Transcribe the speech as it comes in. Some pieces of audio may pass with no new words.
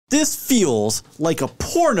This feels like a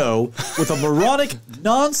porno with a moronic,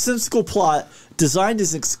 nonsensical plot designed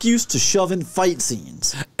as an excuse to shove in fight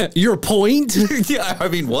scenes. Your point? Yeah, I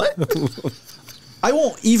mean, what? I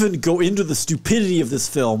won't even go into the stupidity of this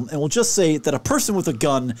film, and will just say that a person with a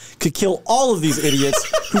gun could kill all of these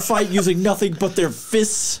idiots who fight using nothing but their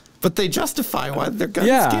fists. But they justify why their guns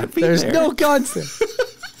can't be there's there. no guns.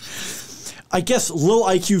 I guess low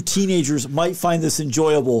IQ teenagers might find this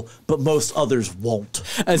enjoyable, but most others won't.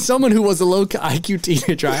 As someone who was a low IQ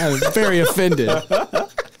teenager, I am very offended.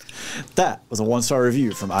 That was a 1-star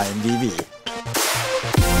review from IMDb.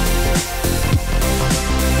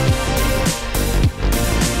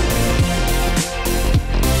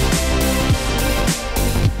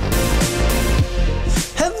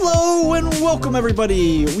 Hello and welcome,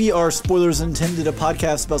 everybody. We are Spoilers Intended, a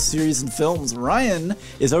podcast about series and films. Ryan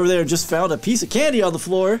is over there and just found a piece of candy on the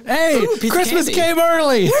floor. Hey, Ooh, Christmas came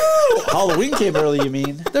early. Halloween came early, you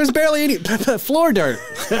mean? There's barely any floor dirt.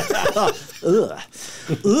 Ugh. Ugh.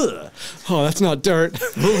 Oh, that's not dirt.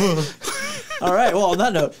 All right, well, on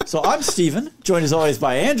that note, so I'm Steven, joined as always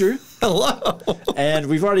by Andrew. Hello. And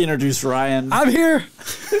we've already introduced Ryan. I'm here.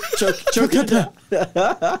 Choke it down.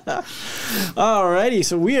 Alrighty,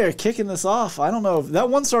 so we are kicking this off. I don't know if that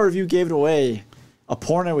 1-star review gave it away. A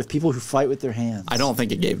porno with people who fight with their hands. I don't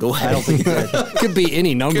think it gave it away. I don't think it did. Could be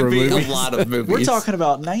any number Could of be movies. a lot of movies. We're talking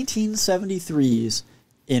about 1973's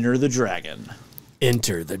Enter the Dragon.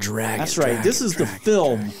 Enter the Dragon. That's right. This is the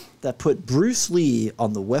film that put Bruce Lee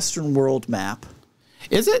on the Western world map.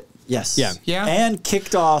 Is it? Yes. Yeah. Yeah. And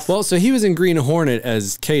kicked off. Well, so he was in Green Hornet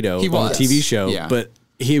as Kato on the was. TV show, Yeah. but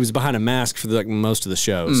he was behind a mask for like most of the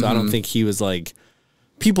show. So I don't think he was like,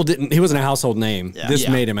 people didn't, he wasn't a household name. Yeah. This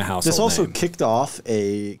Yeah. made him a household this also name. kicked off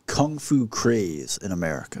a kung fu craze in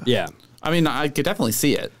America. Yeah. I mean, I could definitely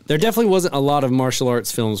see it. There definitely wasn't a lot of martial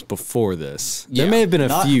arts films before this. Yeah. There may have been a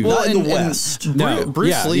Not, few. not in the and West. No,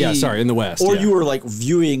 Bruce Lee. Yeah, sorry, in the West. Or yeah. you were like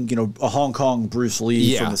viewing, a Hong Kong Bruce Lee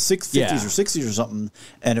Yeah. from the 50s Yeah. or 60s or something,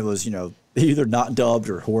 and it was, either not dubbed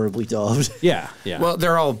or horribly dubbed. Yeah, yeah. Well,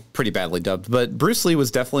 they're all pretty badly dubbed, but Bruce Lee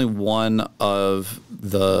was definitely one of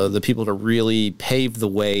the people to really pave the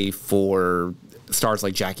way for stars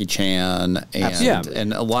like Jackie Chan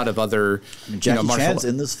and a lot of other Jackie martial Chan's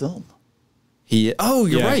in this film. you're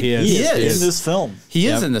Yeah, right. he is. He He is is. in this film. He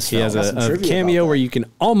is in this He film. has Got some a trivia cameo about where that. you can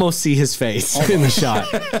almost see his face in the shot.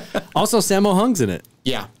 Also, Sammo Hung's in it.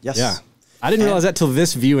 Yeah. Yes. Yeah. I didn't realize that till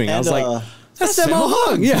this viewing. I was like, that's Sammo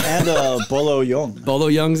Hung. Yeah. And Bolo Young. Bolo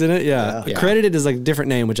Young's in it. Yeah. Yeah. Credited as like a different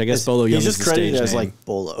name, which I guess Bolo Young He's is just the credited stage as name. like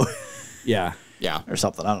Bolo Yeah. Yeah. or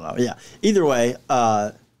something. I don't know. Yeah. Either way,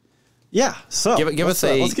 yeah. So Give us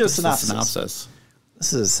a let's get a give us synopsis.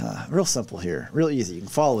 This is real simple here, real easy. You can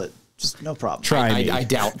follow it, just no problem. Try me. I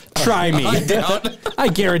doubt. Try me. I doubt. I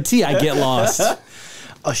guarantee I get lost.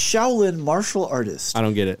 A Shaolin martial artist I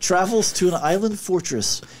don't get it. travels to an island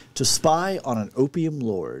fortress to spy on an opium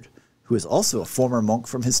lord who is also a former monk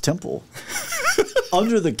from his temple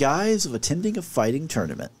under the guise of attending a fighting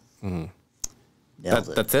tournament. Nailed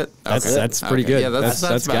it. That's it. That's pretty good. Yeah, that's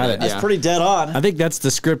That's about got it. it. That's Yeah. pretty dead on. I think that's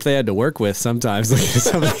the script they had to work with sometimes. Like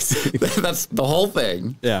some of these- That's the whole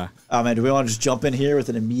thing. yeah. Man, do we want to just jump in here with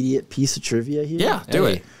an immediate piece of trivia here? Yeah, do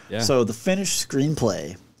Hey. it. Yeah. So the finished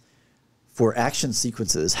screenplay for action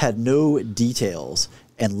sequences had no details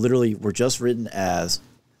and literally were just written as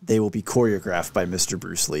they will be choreographed by Mr.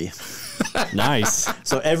 Bruce Lee. Nice.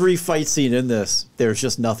 So every fight scene in this, there's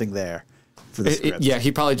just nothing there for the script. Yeah,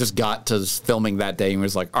 he probably just got to filming that day and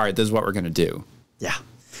was like, all right, this is what we're going to do. Yeah.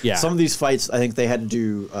 Yeah. Some of these fights, I think they had to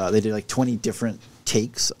do, they did like 20 different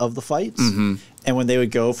takes of the fights. Mm-hmm. And when they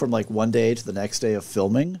would go from like one day to the next day of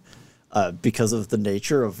filming, because of the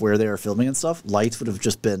nature of where they were filming and stuff, lights would have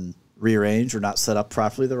just been rearranged or not set up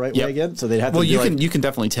properly the right way again. So they'd have to Well, be you can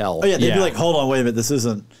definitely tell. oh yeah, they'd Yeah. be like, hold on, wait a minute, this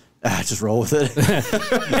isn't, just roll with it.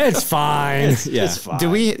 It's fine. Yeah. It's fine.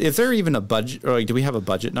 Is there even a budget? Or do we have a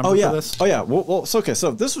budget number Oh yeah. for this? Oh yeah. Well, so, okay. So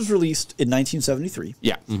this was released in 1973.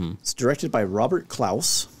 Yeah. It's directed by Robert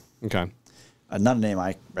Klaus. Okay. Not a name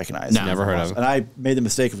I recognize. No. Never heard of him. And I made the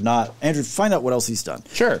mistake of not. Andrew, find out what else he's done.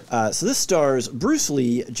 Sure. So this stars Bruce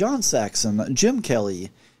Lee, John Saxon, Jim Kelly,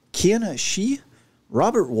 Kiana Shi,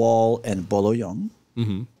 Robert Wall, and Bolo Young.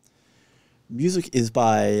 Mm-hmm. Music is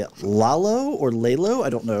by Lalo, I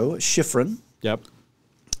don't know, Schifrin. Yep.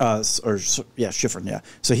 Schifrin, yeah.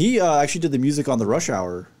 So he actually did the music on the Rush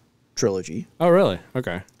Hour trilogy. Oh, really?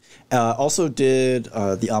 Okay. Also did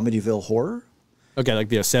the Amityville Horror. Okay, like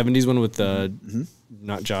the 70s one with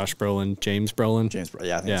not Josh Brolin, James Brolin.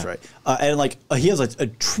 Yeah, I think that's right. And like he has like a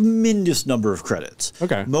tremendous number of credits.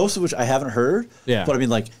 Okay. Most of which I haven't heard. Yeah. But I mean,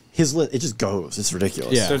 like his list, it just goes. It's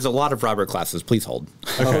ridiculous. Yeah. There's a lot of Robert classes. Please hold.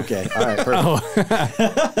 Okay. All right.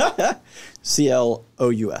 Perfect.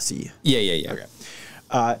 CLOUSE. Yeah. Okay.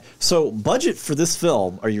 So budget for this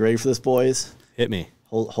film. Are you ready for this, boys? Hit me.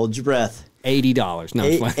 Hold your breath. $80. No,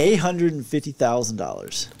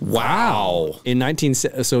 $850,000. Wow.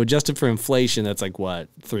 So adjusted for inflation, that's like what,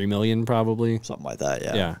 3 million probably? Something like that.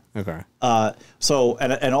 Yeah. Yeah. Okay. So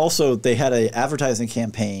and also they had a advertising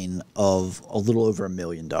campaign of a little over $1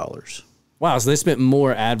 million. Wow. So they spent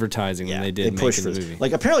more advertising than they did pushed making the this. movie.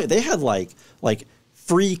 Like apparently they had like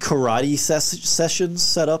free karate sessions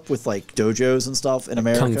set up with like dojos and stuff in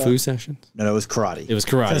America. Kung fu sessions? No, it was karate. It was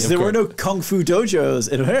karate. Because there were no kung fu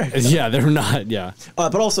dojos in America. Yeah, they're not. Yeah.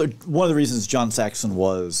 But also one of the reasons John Saxon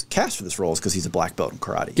was cast for this role is because he's a black belt in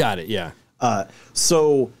karate. Got it. Yeah.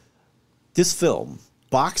 So this film,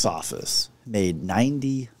 box office, made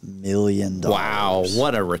 $90 million. Wow.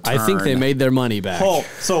 What a return. I think they made their money back. Oh,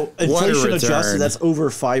 so inflation adjusted, return. that's over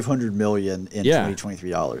 $500 million in 2023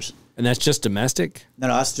 dollars. And that's just domestic? No,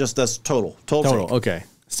 that's total. Total. Take. Okay.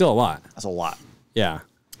 Still a lot. That's a lot. Yeah.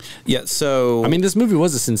 Yeah. So I mean, this movie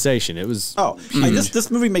was a sensation. It was. Oh, like this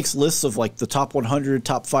movie makes lists of like the top 100,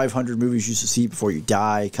 top 500 movies you should see before you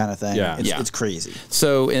die, kind of thing. Yeah. It's crazy.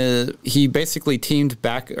 So he basically teamed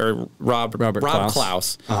back, or Rob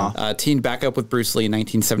Klaus. teamed back up with Bruce Lee in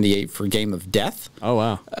 1978 for Game of Death. Oh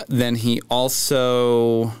wow. Then he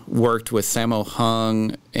also worked with Sammo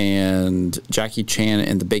Hung and Jackie Chan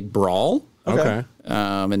in The Big Brawl. Okay.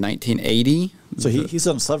 In 1980. So he's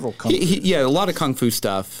done several kung fu. Yeah, a lot of kung fu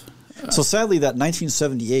stuff. So sadly, that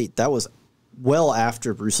 1978, that was well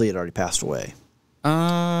after Bruce Lee had already passed away.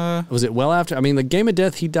 Was it well after? I mean, the Game of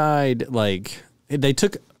Death, he died like they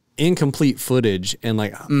took incomplete footage and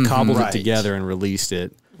like cobbled it together and released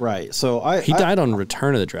it. Right. So he died on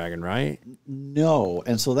Return of the Dragon, right? No,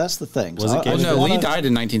 and so that's the thing. Was it? Lee died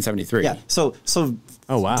in 1973. Yeah. So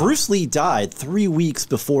oh wow, Bruce Lee died 3 weeks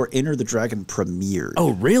before Enter the Dragon premiered.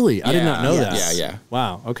 Oh really? I did not know that. Yeah.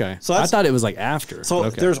 Wow. Okay. So I thought it was like after. So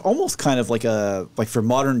okay. there's almost kind of like for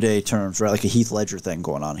modern day terms, right? Like a Heath Ledger thing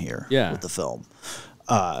going on here. Yeah. With the film.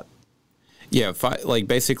 Like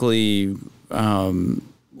basically, Klaus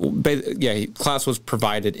was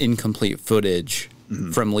provided incomplete footage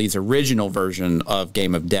from Lee's original version of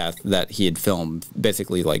Game of Death that he had filmed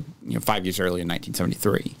basically 5 years earlier in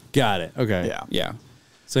 1973. Got it. Okay. Yeah.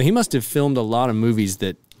 So he must have filmed a lot of movies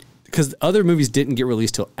because other movies didn't get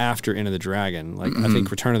released till after Enter the Dragon. Like I think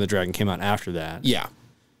Return of the Dragon came out after that. Yeah.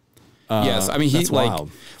 Yes, I mean that's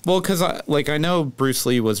wild. Because I know Bruce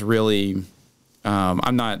Lee was really.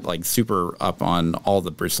 I'm not super up on all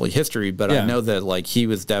the Bruce Lee history, but I know that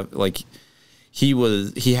he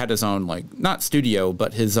was he had his own not studio,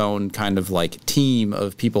 but his own kind of team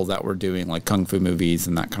of people that were doing kung fu movies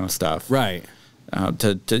and that kind of stuff. Right.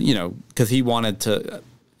 Because he wanted to.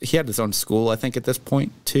 He had his own school, I think, at this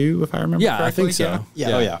point too, if I remember. Yeah, correctly. I think so. Yeah.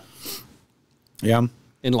 Oh yeah. Yeah.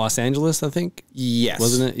 In Los Angeles, I think. Yes.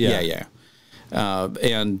 Wasn't it? Yeah.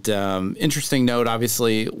 And interesting note,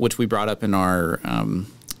 obviously, which we brought up in our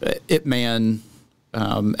Ip Man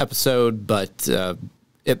episode, but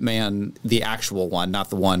Ip Man, the actual one, not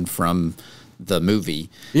the one from the movie.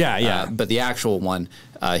 Yeah. But the actual one,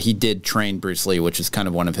 he did train Bruce Lee, which is kind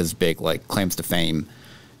of one of his big claims to fame.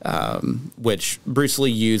 Which Bruce Lee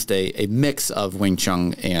used a mix of Wing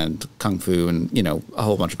Chun and Kung Fu and, a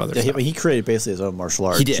whole bunch of other stuff. He created basically his own martial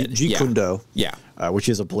art. He did. Jeet Kune Do. Yeah. Which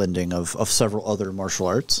is a blending of several other martial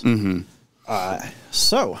arts.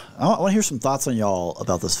 So I want to hear some thoughts on y'all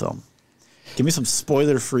about this film. Give me some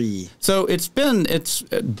spoiler-free. So it's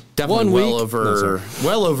definitely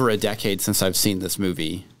well over a decade since I've seen this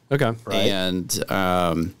movie. Okay. Right. And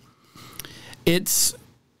it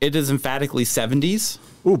is emphatically 70s.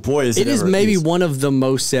 Oh boy, it is maybe one of the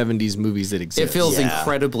most 70s movies that exist. It feels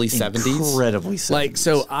incredibly 70s. Incredibly 70s.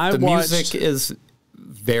 So the music is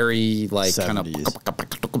very kind of.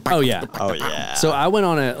 Oh yeah. Oh yeah. So I went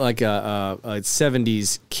on a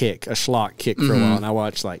 70s kick, a schlock kick for a while, and I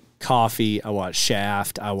watched Coffee. I watched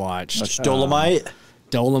Shaft. I watched Dolomite,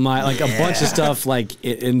 a bunch of stuff.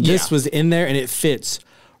 This was in there, and it fits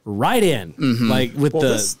right in, with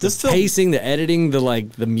the pacing, the editing,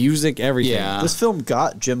 the music, everything. Yeah. This film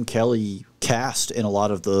got Jim Kelly cast in a lot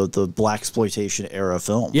of the blaxploitation era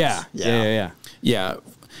films. Yeah.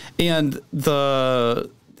 And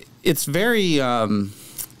it's very.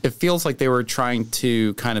 It feels like they were trying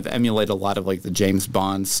to kind of emulate a lot of the James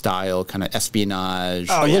Bond style kind of espionage.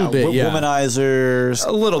 Oh, a little bit, womanizers.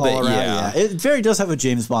 A little bit, yeah. It very does have a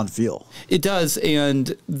James Bond feel. It does,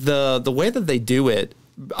 and the way that they do it,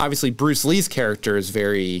 obviously Bruce Lee's character is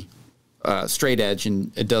very straight edge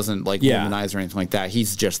and it doesn't like womanize or anything like that.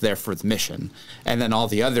 He's just there for the mission. And then all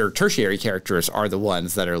the other tertiary characters are the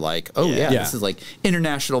ones that are like, oh this is like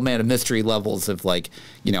international man of mystery levels of like,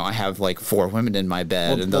 you know, I have like 4 women in my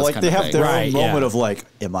bed and those like kind they of have things. their own moment of like,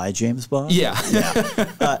 am I James Bond? Yeah.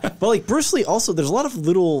 But like Bruce Lee also, there's a lot of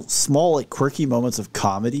little small like quirky moments of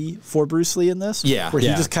comedy for Bruce Lee in this. Yeah. Where he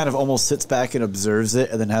just kind of almost sits back and observes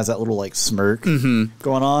it and then has that little like smirk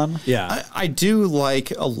going on. Yeah. I do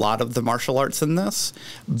like a lot of the martial arts in this,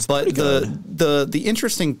 but the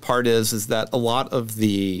interesting part is that a lot of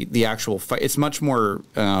the actual fight, it's much more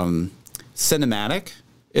cinematic.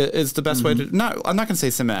 Is the best way to I'm not going to say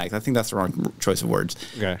cinematic. I think that's the wrong choice of words.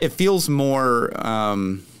 Okay. It feels more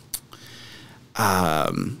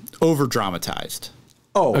over dramatized.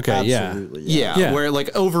 Oh, okay, absolutely. Yeah, where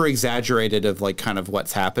like over exaggerated of like kind of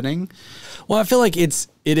what's happening. Well, I feel like it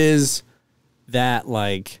is that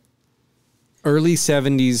like early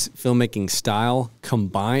 70s filmmaking style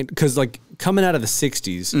combined, because like coming out of the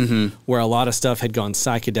 60s where a lot of stuff had gone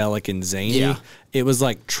psychedelic and zany, it was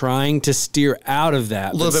like trying to steer out of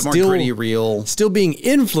that, a little bit more gritty, real, still being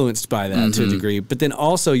influenced by that to a degree. But then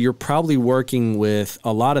also you're probably working with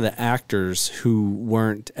a lot of the actors who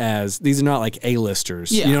weren't as, these are not like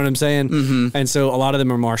A-listers, you know what I'm saying? And so a lot of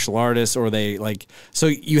them are martial artists, or they like, so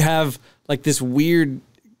you have like this weird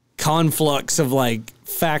conflux of like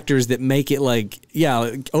factors that make it like,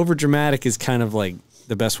 over dramatic is kind of like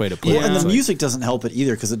the best way to put it. And the music doesn't help it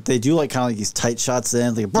either, because they do like kind of like these tight shots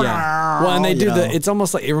in. Like, well, and they do it's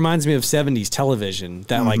almost like, it reminds me of 70s television,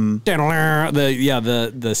 that like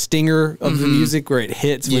the stinger of the music where it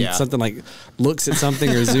hits when something like looks at something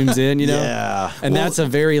or zooms in, you know? And that's a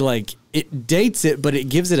very like, it dates it, but it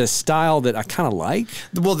gives it a style that I kind of like.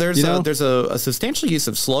 Well, there's a substantial use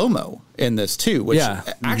of slow-mo in this too, which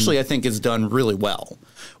actually I think is done really well.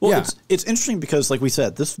 Well, it's interesting because, like we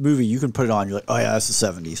said, this movie, you can put it on, you're like, oh yeah, that's the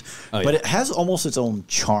 70s. But it has almost its own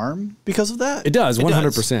charm because of that. It does,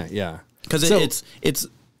 100%, yeah. Because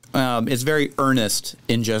it's very earnest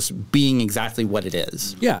in just being exactly what it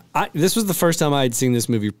is. Yeah, this was the first time I had seen this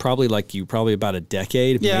movie, probably like you, probably about a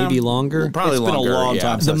decade, maybe longer. Well, probably longer. It's been a long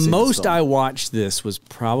time since The most I watched this was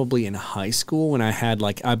probably in high school when I had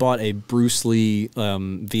like, I bought a Bruce Lee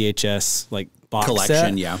VHS like box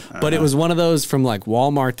collection, set. But it was one of those from like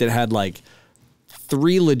Walmart that had like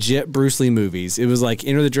 3 legit Bruce Lee movies. It was like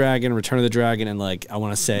Enter the Dragon, Return of the Dragon, and like, I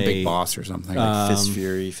want to say Big Boss or something. Like Fist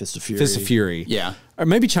of Fury. Yeah. Or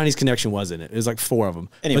maybe Chinese Connection was in it. It was like 4 of them.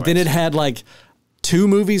 But then it had like 2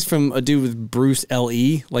 movies from a dude with Bruce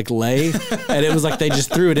L.E., like Lay. And it was like they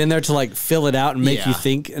just threw it in there to like fill it out and make you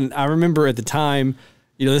think. And I remember at the time,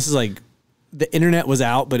 you know, this is like, the internet was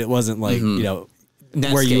out, but it wasn't like, you know,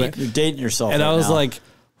 Netscape. Where you're dating yourself. And right I was now. like,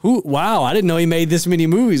 wow, I didn't know he made this many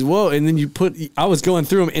movies. Whoa. And then I was going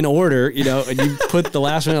through them in order, you know, and you put the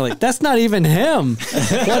last one, like, that's not even him.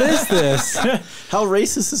 What is this? How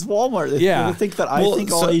racist is Walmart? They think that I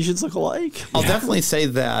think all Asians look alike. I'll definitely say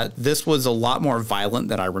that this was a lot more violent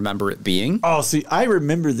than I remember it being. Oh, see, I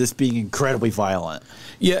remember this being incredibly violent.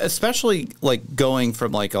 Yeah, especially like going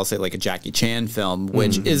from like, I'll say like a Jackie Chan film,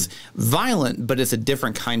 which is violent, but it's a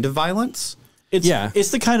different kind of violence.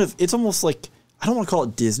 It's the kind of, it's almost like, I don't want to call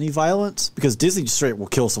it Disney violence, because Disney straight will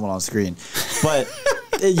kill someone on screen. But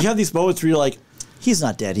you have these moments where you're like, he's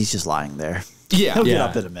not dead, he's just lying there. Yeah. He'll get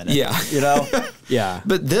up in a minute. Yeah. You know? Yeah.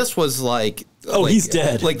 But this was like, he's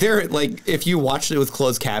dead. Like if you watched it with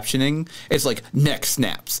closed captioning, it's like neck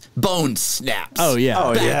snaps, bone snaps. Oh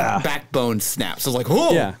yeah. Backbone snaps. I was like,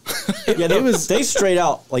 whoa. Yeah. They straight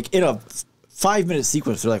out, like in a 5-minute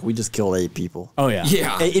sequence, they're like, we just killed 8 people. Oh yeah.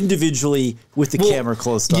 Yeah. Individually with the camera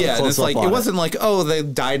close up. Yeah, and it's like, it wasn't like, oh, they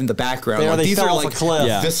died in the background. Like, these are like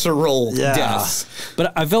visceral deaths.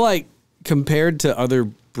 But I feel like compared to other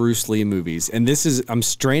Bruce Lee movies, and I'm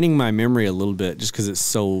straining my memory a little bit just because it's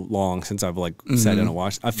so long since I've like sat down and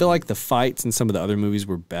watched. I feel like the fights in some of the other movies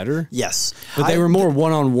were better. Yes. But they were more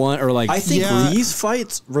one-on-one, or like, I think these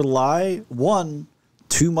fights rely,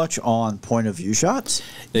 too much on point of view shots.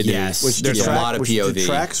 They do. Which there's a lot of POV. Which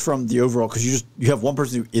detracts from the overall, because you have one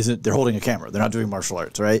person who they're holding a camera. They're not doing martial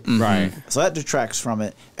arts, right? Right. So that detracts from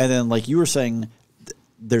it. And then, like you were saying,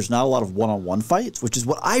 there's not a lot of one-on-one fights, which is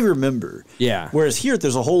what I remember. Yeah. Whereas here,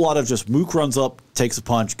 there's a whole lot of just Mook runs up, takes a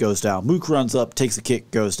punch, goes down. Mook runs up, takes a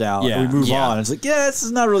kick, goes down. Yeah. And we move on. It's like, this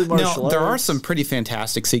is not really martial arts. There are some pretty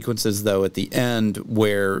fantastic sequences, though, at the end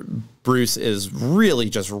where Bruce is really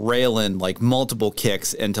just railing like multiple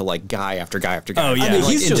kicks into like guy after guy after guy. Oh yeah, I mean,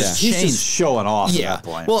 like, he's just showing off at that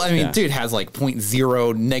point. Well, I mean, dude has like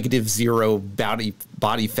 -0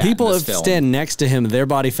 body fat. People stand next to him, their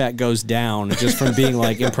body fat goes down just from being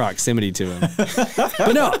like in proximity to him.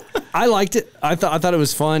 But no, I liked it. I thought it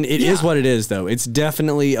was fun. It is what it is, though. It's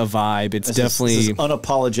definitely a vibe. It's definitely this is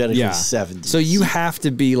unapologetically 70s. So you have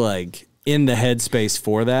to be like in the headspace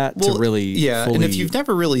for that to really fully... And if you've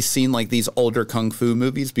never really seen like these older kung fu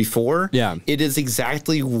movies before, it is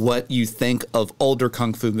exactly what you think of older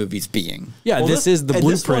kung fu movies being. Yeah, well, this is the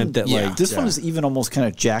blueprint this one is even almost kind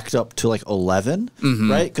of jacked up to like 11,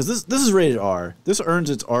 right? Because this is rated R. This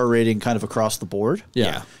earns its R rating kind of across the board.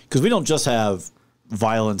 Yeah. Because we don't just have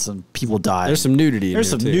violence and people die. There's some nudity.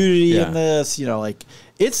 There's some nudity in this. You know, like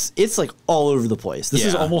it's like all over the place. This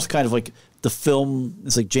is almost kind of like the film.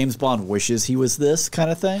 It's like James Bond wishes he was this kind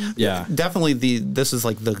of thing. Yeah, definitely. This is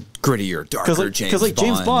like the grittier, darker James Bond. Because like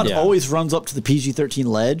James Bond always runs up to the PG-13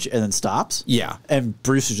 ledge and then stops. Yeah, and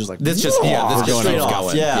Bruce is just like this just straight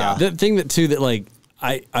off. Yeah. The thing that like.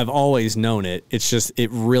 I've always known it. It's just, it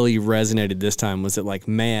really resonated this time was that like,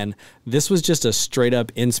 man, this was just a straight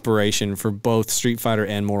up inspiration for both Street Fighter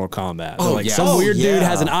and Mortal Kombat. Oh, like some weird dude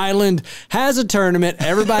has an island, has a tournament,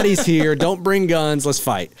 everybody's here, don't bring guns, let's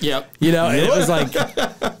fight. Yep. You know, it was like,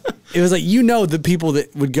 the people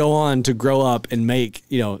that would go on to grow up and make,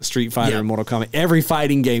 Street Fighter and Mortal Kombat, every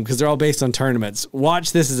fighting game, because they're all based on tournaments.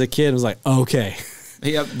 Watch this as a kid and was like, okay.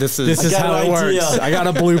 Yep, this is how it works. I got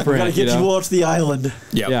a blueprint. Gotta get you off the island.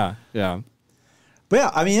 Yep. Yeah. But yeah,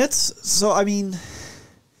 I mean,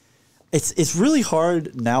 it's really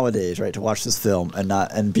hard nowadays, right, to watch this film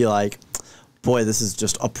and be like, boy, this is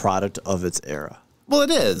just a product of its era. Well, it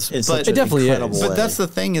is. It definitely is. But that's the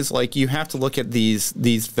thing is like you have to look at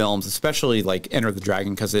these films, especially like Enter the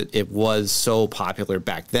Dragon, because it was so popular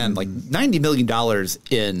back then. Like $90 million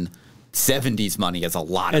in 70s money is a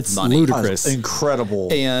lot of money. It's ludicrous.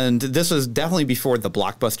 Incredible. And this was definitely before the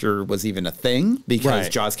blockbuster was even a thing, because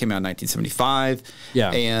Jaws came out in 1975.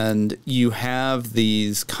 Yeah. And you have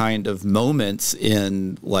these kind of moments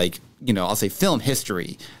in like, I'll say film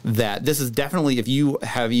history that this is definitely, if you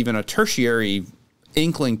have even a tertiary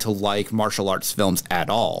inkling to like martial arts films at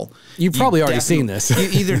all, you've probably already seen this.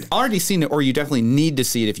 You either already seen it or you definitely need to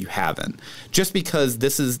see it if you haven't, just because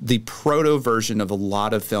this is the proto version of a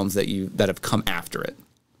lot of films that have come after it.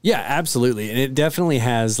 Yeah, absolutely. And it definitely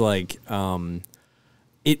has like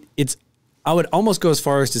it's I would almost go as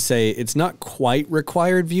far as to say it's not quite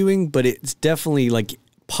required viewing, but it's definitely like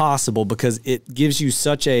possible because it gives you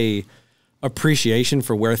such a appreciation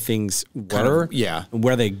for where things were, and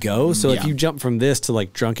where they go. So if you jump from this to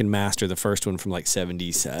like Drunken Master, the first one from like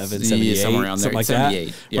 77, 78, somewhere around there, something like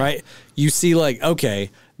that, right? You see like, okay,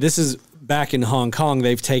 this is back in Hong Kong,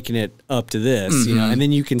 they've taken it up to this, and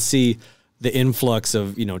then you can see the influx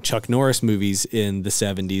of, Chuck Norris movies in the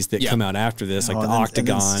 70s that come out after this, like the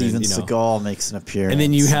Octagon. And then Steven Seagal makes an appearance. And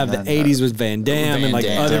then you have the 80s with Van Damme and like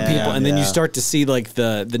other people, and then you start to see like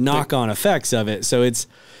the knock-on effects of it. So it's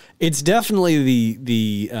definitely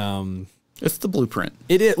the it's the blueprint.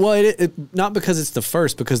 It is. Well, it not because it's the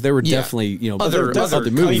first, because there were definitely other movies. I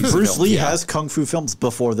mean, Bruce Lee has kung fu films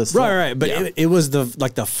before this. Right. But it was the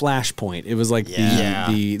flashpoint. It was like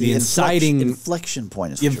the inciting inflection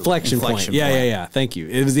point. Inflection point. Yeah. Thank you.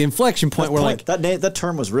 It was the inflection point where like that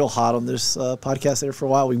term was real hot on this podcast there for a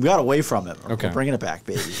while. We got away from it. Okay, we're bringing it back,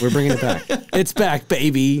 baby. We're bringing it back. It's back,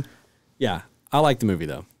 baby. Yeah, I like the movie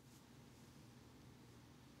though.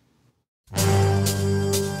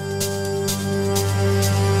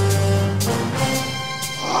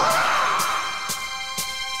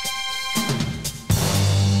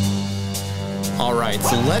 All right,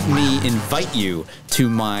 so let me invite you to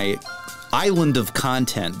my island of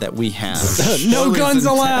content that we have. No guns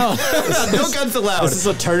allowed. No guns allowed. This is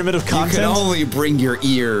a tournament of content. You can only bring your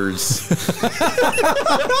ears.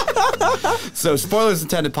 So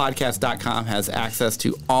spoilersintendedpodcast.com has access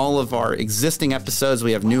to all of our existing episodes.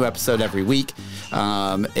 We have a new episode every week.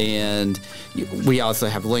 And we also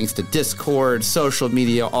have links to Discord, social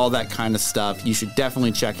media, all that kind of stuff. You should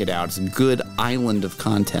definitely check it out. It's a good island of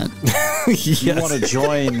content. If you want to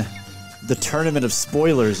join the tournament of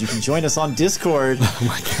spoilers, you can join us on Discord. Oh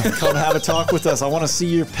my God. Come have a talk with us. I want to see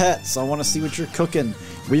your pets. I want to see what you're cooking.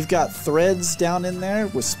 We've got threads down in there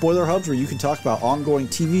with spoiler hubs where you can talk about ongoing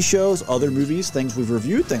TV shows, other movies, things we've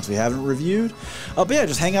reviewed, things we haven't reviewed. But yeah,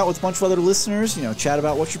 just hang out with a bunch of other listeners, chat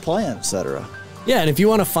about what you're playing, etc. Yeah, and if you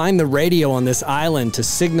want to find the radio on this island to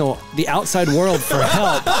signal the outside world for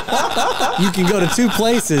help, you can go to two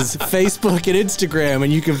places, Facebook and Instagram,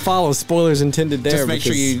 and you can follow Spoilers Intended there. Just make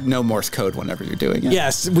sure you know Morse code whenever you're doing it.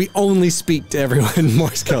 Yes, we only speak to everyone in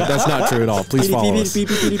Morse code. That's not true at all. Please follow us.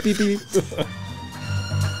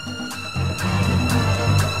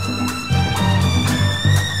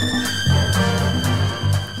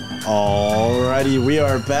 Alrighty, we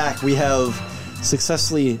are back. We have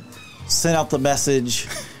successfully sent out the message.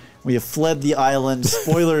 We have fled the island.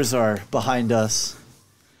 Spoilers are behind us.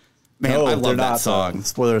 Man, no, I love that not, song.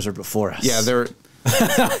 Spoilers are before us. Yeah, they're...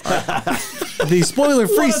 The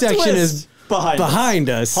spoiler-free section is behind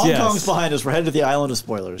us. Hong Kong's behind us. We're headed to the island of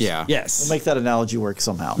spoilers. Yeah. Yes. We'll make that analogy work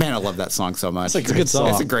somehow. Man, I love that song so much. It's a good song.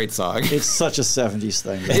 It's a great song. It's such a 70s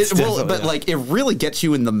thing. But like, it really gets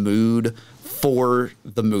you in the mood for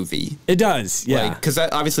the movie. It does, yeah. Because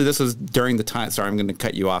obviously this was during the time. Sorry, I'm going to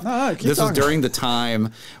cut you off. No, this was during the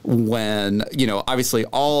time when, you know, obviously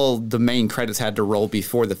all the main credits had to roll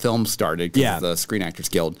before the film started because of the Screen Actors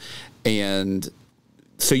Guild. And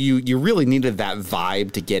so you really needed that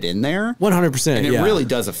vibe to get in there. 100%. And it really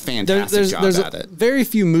does a fantastic job at it. Very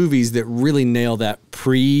few movies that really nail that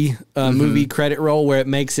pre-movie credit roll where it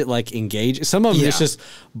makes it like engage. Some of them it's just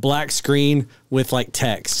black screen with like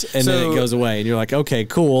text and then it goes away and you're like, okay,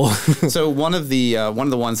 cool. So one of the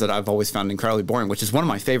ones that I've always found incredibly boring, which is one of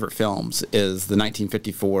my favorite films, is the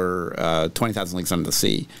 1954 20,000 Leagues Under the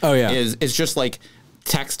Sea. Oh yeah. Is just like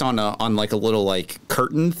text on like a little like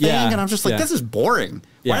curtain thing, and I'm just like, this is boring.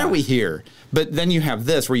 Why are we here? But then you have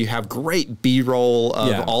this where you have great B-roll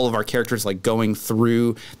of all of our characters like going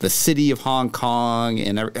through the city of Hong Kong,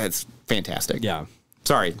 and it's fantastic. Yeah.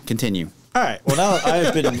 Sorry, continue. All right. Well, now I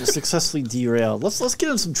have been successfully derailed. Let's get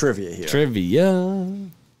in some trivia here. Trivia.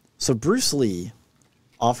 So Bruce Lee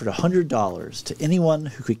offered $100 to anyone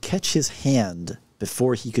who could catch his hand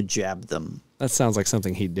before he could jab them. That sounds like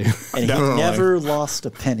something he'd do. And he never lost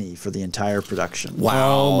a penny for the entire production.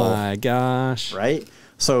 Wow. Oh my gosh. Right?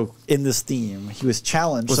 So in this theme, he was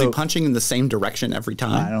challenged. Was he punching in the same direction every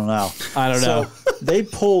time? I don't know. know. So they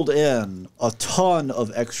pulled in a ton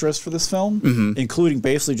of extras for this film, including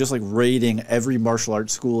basically just like raiding every martial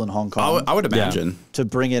arts school in Hong Kong. I would imagine. To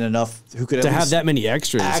bring in enough who could to have that many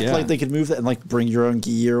extras. act like they could move that and like bring your own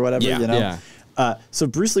gi or whatever, you know? Yeah. So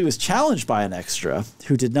Bruce Lee was challenged by an extra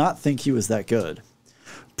who did not think he was that good.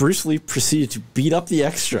 Bruce Lee proceeded to beat up the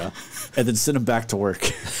extra and then send him back to work.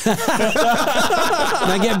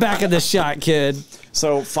 Now get back in the shot, kid.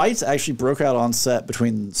 So fights actually broke out on set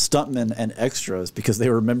between stuntmen and extras because they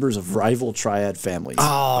were members of rival triad families.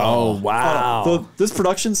 Oh wow. This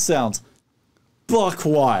production sounds buck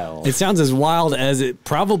wild. It sounds as wild as it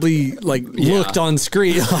probably like looked on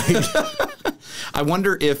screen. Like, I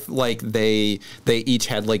wonder if like they each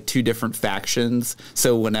had like two different factions.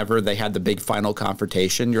 So whenever they had the big final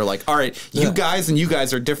confrontation, you're like, all right, you guys and you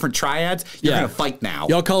guys are different triads. You're gonna fight now.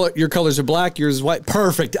 Your colors are black, yours is white.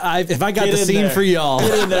 Perfect. If I got the scene for y'all.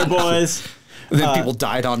 Get in there, boys. And then people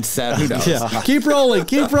died on set. Who knows? Yeah. Keep rolling.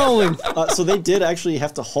 Keep rolling. So they did actually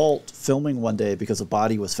have to halt filming one day because a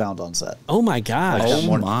body was found on set. Oh my gosh.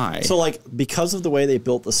 Oh my. So like because of the way they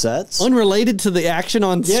built the sets, Unrelated to the action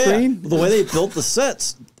on screen? the way they built the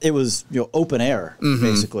sets, it was open air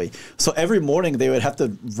basically. So every morning they would have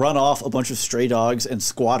to run off a bunch of stray dogs and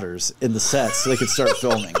squatters in the sets so they could start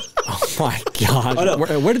filming. Oh my god.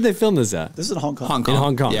 Where did they film this at? This is in Hong Kong. In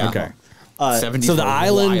Hong Kong. Yeah. Okay. So the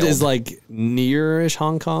island is like near-ish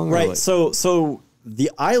Hong Kong? Right. Like? So the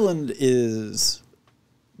island is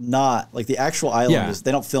not like the actual island is,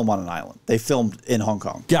 they don't film on an island. They filmed in Hong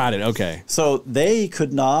Kong. Got it. Okay. So they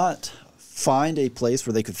could not find a place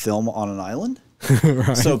where they could film on an island.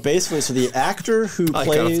 Right. So basically, the actor who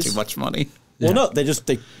plays too much money. Well, no,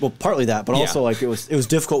 well, partly that, but also like it was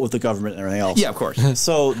difficult with the government and everything else. Yeah, of course.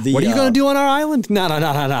 So what are you going to do on our island? No.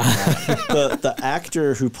 The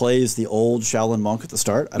actor who plays the old Shaolin monk at the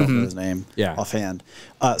start, I don't know his name offhand.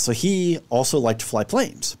 So he also liked to fly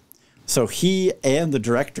planes. So he and the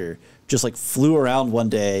director just like flew around one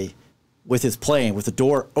day with his plane with the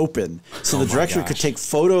door open, so the director could take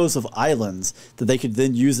photos of islands that they could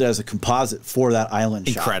then use it as a composite for that island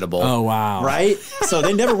shot. Incredible. Oh wow. Right? So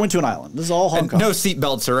they never went to an island. This is all Hong Kong. No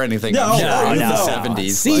seatbelts or anything. No, in no. the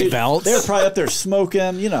 70s. Seatbelts. They were probably up there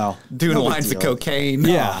smoking, doing lines of cocaine.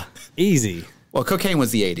 Yeah. Easy. Well, cocaine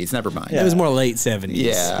was the 80s. Never mind. It was more late 70s.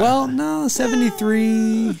 Yeah. Well, no,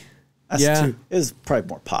 73. It was probably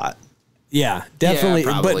more pot. Yeah, definitely.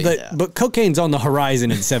 Yeah, probably. But cocaine's on the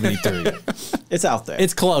horizon in 73. It's out there.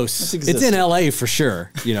 It's close. It's in LA for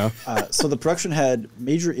sure, So the production had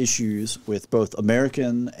major issues with both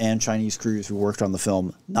American and Chinese crews who worked on the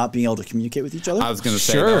film not being able to communicate with each other. I was going to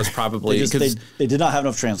say that was probably they did not have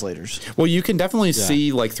enough translators. Well, you can definitely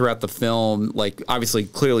see like throughout the film, like obviously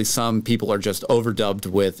clearly some people are just overdubbed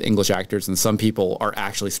with English actors and some people are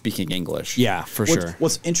actually speaking English. Yeah, for sure.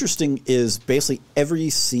 What's interesting is basically every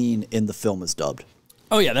scene in the film is dubbed.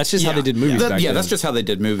 Oh yeah, that's just how they did movies back then. That's just how they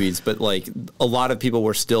did movies. But like a lot of people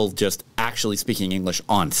were still just actually speaking English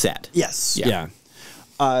on set. Yes. Yeah.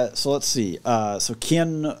 So let's see. So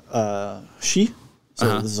Qian Shi.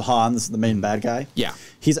 So this is Han. This is the main bad guy. Yeah.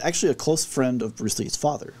 He's actually a close friend of Bruce Lee's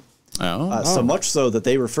father. Oh. So much so that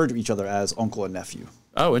they refer to each other as uncle and nephew.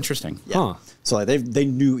 Oh, interesting. Yeah. Huh. So like, they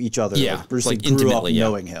knew each other. Yeah, Like, Bruce like Lee grew up intimately, yeah.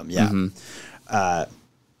 knowing him. Yeah.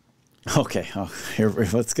 Okay. Here,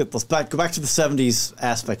 let's go back to the 70s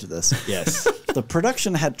aspect of this. Yes. The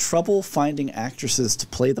production had trouble finding actresses to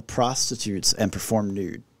play the prostitutes and perform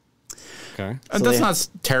nude. Okay. That's not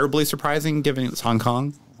terribly surprising given it's Hong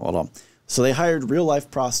Kong. Hold on. So they hired real life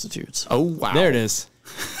prostitutes. Oh, wow. There it is.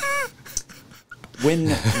 When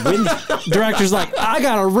Director's like, I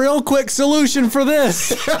got a real quick solution for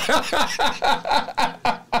this.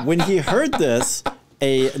 when he heard this,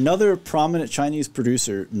 another prominent Chinese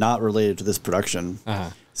producer, not related to this production,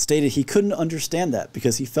 stated he couldn't understand that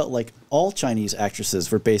because he felt like all Chinese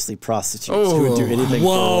actresses were basically prostitutes who would do anything.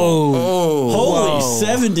 Holy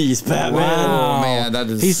 70s, Batman! Wow. Oh, man, that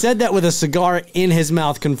is. He said that with a cigar in his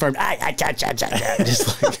mouth, confirmed.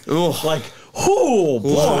 Just like, Oh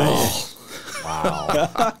boy!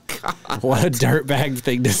 wow. What a dirtbag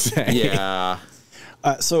thing to say. Yeah.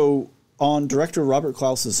 So on director Robert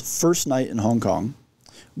Klaus's first night in Hong Kong,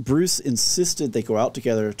 Bruce insisted they go out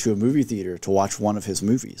together to a movie theater to watch one of his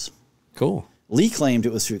movies. Cool. Lee claimed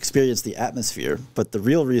it was to experience the atmosphere, but the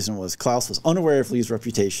real reason was Klaus was unaware of Lee's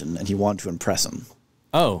reputation and he wanted to impress him.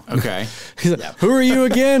 Oh. Okay. He's like, who are you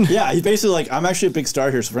again? Yeah, he's basically like, I'm actually a big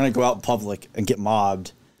star here, so we're going to go out in public and get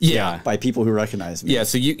mobbed by people who recognize me. Yeah,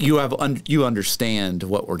 so you understand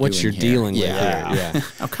what we're What doing you're here. dealing with Yeah. here. Yeah.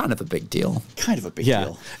 I'm kind of a big deal. Kind of a big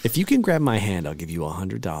deal. If you can grab my hand, I'll give you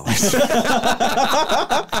 $100.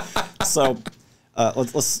 So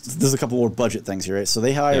there's a couple more budget things here, right? So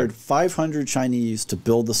they hired 500 Chinese to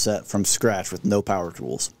build the set from scratch with no power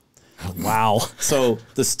tools. Wow. So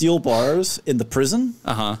the steel bars in the prison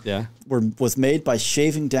Yeah. was made by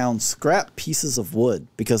shaving down scrap pieces of wood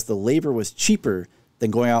because the labor was cheaper than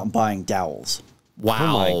going out and buying dowels.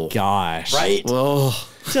 Wow. Oh my gosh. Right? Oh.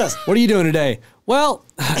 Just What are you doing today? Well,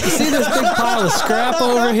 you see this big pile of scrap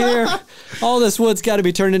over here? All this wood's got to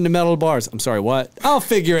be turned into metal bars. I'm sorry, what? I'll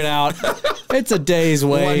figure it out. It's a day's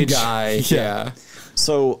wage. One guy. Yeah.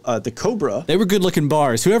 so the Cobra. They were good looking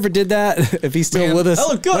bars. Whoever did that, if he's still with us, that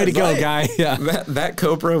looked good, way to go, right? guy. Yeah. That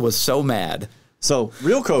Cobra was so mad. So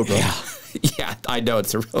real Cobra. Yeah, I know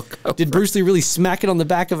it's a real Cobra. Did Bruce Lee really smack it on the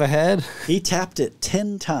back of a head? He tapped it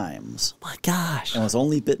 10 times My gosh. and was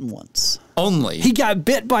only bitten once. Only. He got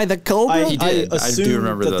bit by the cobra? He did. I I do assume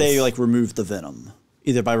remember that they this. like removed the venom,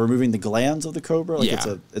 either by removing the glands of the cobra, like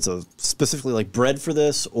Yeah. it's a specifically like bred for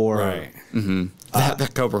this, or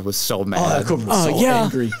that Cobra was so mad. oh, that cobra was so yeah.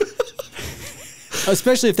 angry.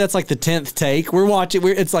 Especially if that's like the 10th take. We're watching,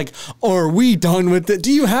 it's like, are we done with it?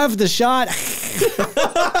 Do you have the shot?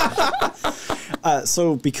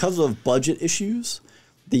 So because of budget issues,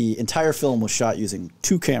 the entire film was shot using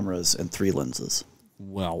 2 cameras and 3 lenses.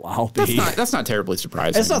 Well, I'll be. That's not terribly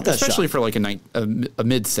surprising. It's not that especially for like a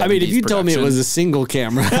mid-70s I mean, if you told me it was a single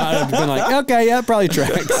camera, I'd have been like, okay, yeah, probably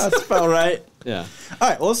tracks. That's about right. Yeah. All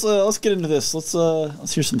right, well, let's get into this. Let's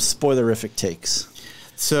hear some spoilerific takes.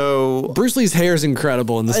 So Bruce Lee's hair is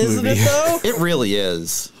incredible in this Isn't movie. it though? it really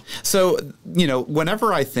is. So,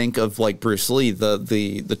 whenever I think of like Bruce Lee,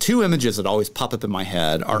 the 2 images that always pop up in my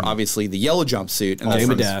head are obviously the yellow jumpsuit and Game that's of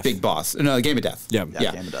from Death. Big Boss. No, Game of Death. Yeah.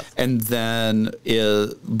 Yeah, Game of Death. And then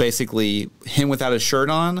basically him without his shirt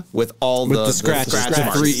on with all With the the scratch marks.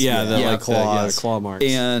 marks. The claws. claw marks.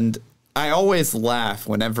 And I always laugh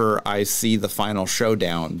whenever I see the final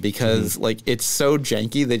showdown because like it's so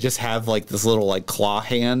janky. They just have like this little like claw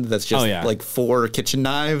hand that's just like 4 kitchen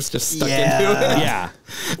knives just stuck into it. Yeah.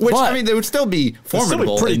 Which But- I mean, they would still be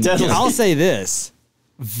formidable. pretty and- deadly. I'll say this.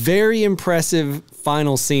 Very impressive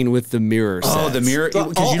final scene with the mirror Oh, sets. the mirror But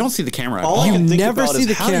because all- you don't see the camera. At All all. I You can think never about see is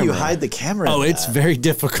the how do you camera. hide the camera? Oh, in it's that? very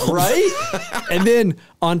difficult. right. And then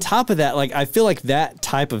on top of that, like I feel like that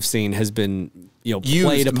type of scene has been Used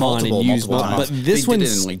played upon and used multiple multiple, times. but this they did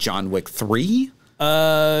one's it in like John Wick 3.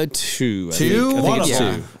 2. I think One it's of 2.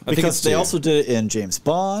 them. I think Because it's they 2. also did it in James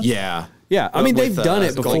Bond. Yeah. Yeah, I mean With, they've done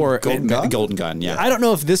it before. Golden Gun. Yeah. I don't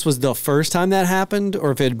know if this was the first time that happened,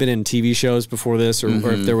 or if it had been in TV shows before this, or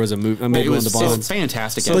if there was a movie. Maybe it one of was the Bonds.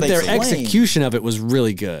 fantastic. So But they their claim- execution of it was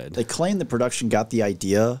really good. They claim the production got the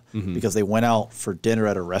idea because they went out for dinner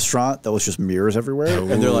at a restaurant that was just mirrors everywhere,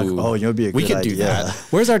 and they're like, "Oh, you know, it'd be a We good could do idea." that.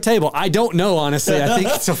 Where's our table? I don't know, honestly. I think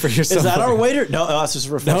it's over here somewhere. Is that our waiter? No, that's just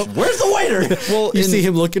a reflection. Nope. Where's the waiter? Well, You see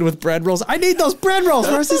him looking with bread rolls. I need those bread rolls.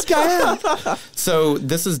 Where's this guy at? So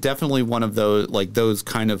this is definitely one one of those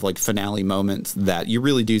kind of like finale moments that you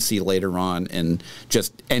really do see later on in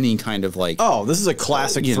just any kind of like. Oh, this is a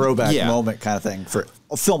classic throwback moment kind of thing for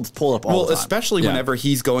films pull up all the time. Especially whenever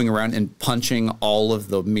he's going around and punching all of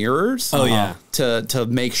the mirrors. Oh yeah, to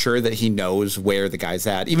make sure that he knows where the guy's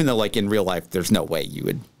at, even though like in real life there's no way you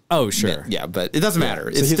would. Oh sure, yeah, but it doesn't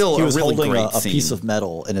matter. So it's still he was a really holding great a scene. piece of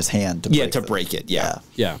metal in his hand to break it. Yeah,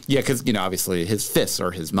 because obviously his fists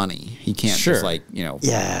are his money. He can't just like Yeah,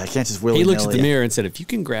 I can't just He looks at the mirror and said, "If you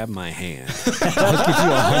can grab my hand, I'll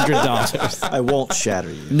give you $100. I won't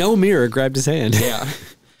shatter you." No mirror grabbed his hand. Yeah,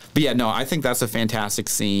 but yeah, no, I think that's a fantastic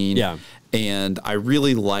scene. Yeah. And I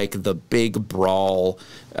really like the big brawl,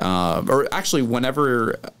 or actually,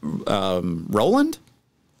 whenever Roland.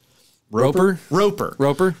 Roper.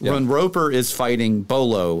 Yeah. When Roper is fighting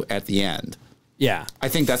Bolo at the end. Yeah. I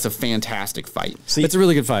think that's a fantastic fight. See, it's a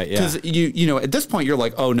really good fight. Yeah. Because at this point you're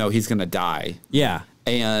like, oh no, he's gonna die. Yeah.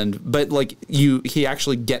 But like he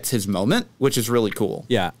actually gets his moment, which is really cool.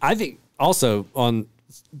 Yeah. I think also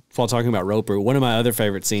while talking about Roper, one of my other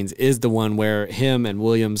favorite scenes is the one where him and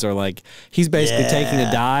Williams are like, he's basically taking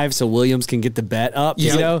a dive so Williams can get the bet up.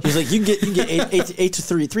 Yeah. You know, he's like, you can get 8 to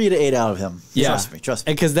 3 to 8 out of him. Yeah. Trust me.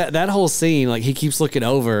 And because that whole scene, like he keeps looking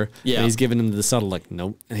over, and he's giving him the subtle like,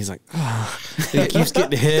 nope, and he's like, oh. And he keeps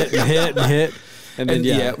getting hit and hit and hit. And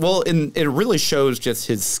then, well, and it really shows just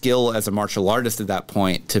his skill as a martial artist at that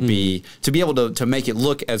point to be able to make it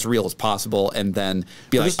look as real as possible, and then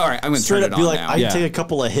be like, all right, I'm going to turn it on now. I can take a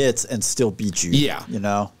couple of hits and still beat you.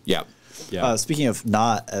 Yeah, Yeah. Speaking of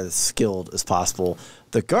not as skilled as possible,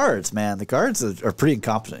 the guards, man, are pretty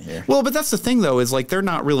incompetent here. Well, but that's the thing, though, is like they're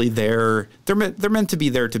not really there. They're meant to be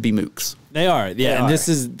there to be mooks. They are, and this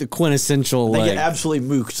is the quintessential. They get absolutely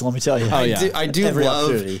mooked. Let me tell you. I do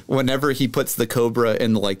love whenever he puts the Cobra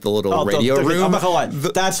in like the little radio room. I'm not gonna lie,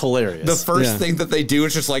 that's hilarious. The first thing that they do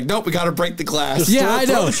is just like, nope, we got to break the glass. I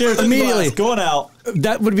know. Immediately going out.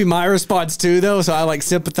 That would be my response too, though. So I like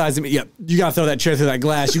sympathize. Yeah, you got to throw that chair through that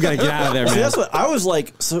glass. You got to get out of there, man. See, that's what I was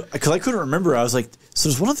like. So because I couldn't remember, I was like, so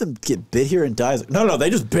does one of them get bit here and dies? No, they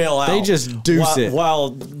just bail out. They just deuce it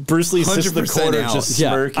while Bruce Lee sits in the corner just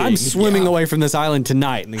smirking. I'm swimming away from this island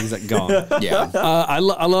tonight, and he's like gone. I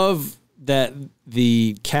love that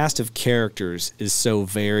the cast of characters is so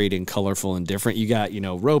varied and colorful and different. You got,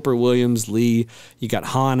 Roper, Williams, Lee. You got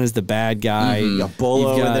Han as the bad guy. You got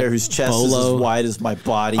Bolo in there, whose chest is as wide as my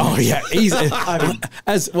body. Oh yeah, he's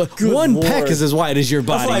one peck is as wide as your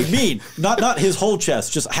body. That's what I mean. Not his whole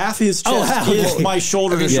chest, just half his chest is my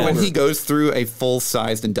shoulder to shoulder. When he goes through a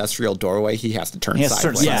full-sized industrial doorway, he has to turn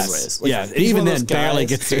sideways. Even then, barely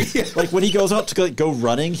gets through. Like when he goes up to go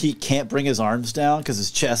running, he can't bring his arms down because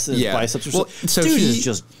his chest and his biceps are so dude is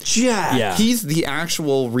just jacked. Yeah. He's the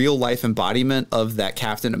actual real life embodiment of that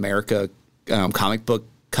Captain America comic book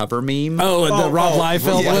cover meme. The Rob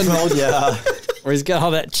Liefeld one? Yeah. Where he's got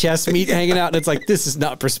all that chest meat hanging out, and it's like, this is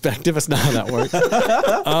not perspective. That's not how that works.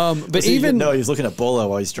 But he's looking at Bolo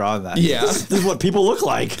while he's drawing that. Yeah. This is what people look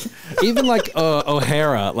like. Even like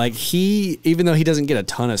O'Hara, like even though he doesn't get a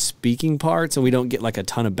ton of speaking parts, and we don't get like a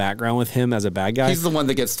ton of background with him as a bad guy. He's the one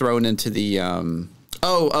that gets thrown into the...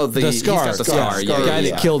 the scar. The guy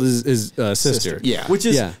that killed his sister. Yeah. Which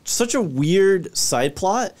is such a weird side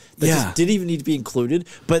plot that just didn't even need to be included.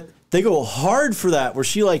 But they go hard for that, where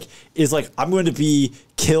she is like, I'm going to be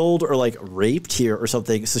killed or like raped here or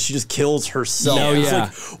something. So she just kills herself. Oh, yeah.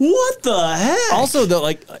 It's like, what the heck? Also, though,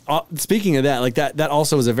 speaking of that, like that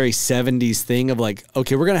also was a very 70s thing of like,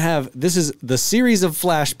 okay, we're going to have, this is the series of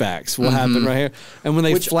flashbacks will happen right here. And when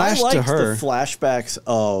they flash to her. The flashbacks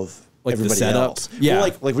of like everybody the setup. else. Yeah.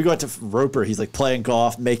 Like we go out to Roper, he's like playing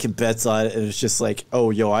golf, making bets on it, and it's just like,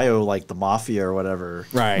 oh, I owe like the mafia or whatever.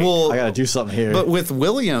 Right. Well, I got to do something here. But with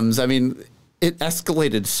Williams, I mean, it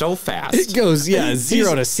escalated so fast. It goes,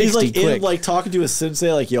 0 to 60 he's like quick. In, like talking to his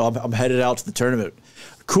sensei, like, I'm headed out to the tournament.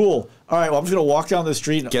 Cool. All right, well, I'm just going to walk down the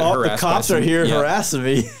street and the cops are here harassing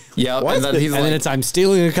me. Yeah, and then it's I'm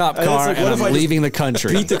stealing a cop car and I'm leaving the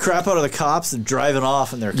country. Beat the crap out of the cops and driving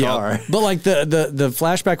off in their car. But like the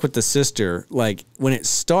flashback with the sister, like when it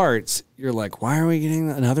starts, you're like, why are we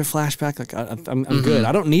getting another flashback? Like I'm good.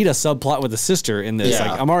 I don't need a subplot with the sister in this.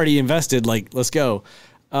 Like I'm already invested. Like let's go.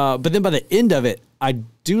 But then by the end of it, I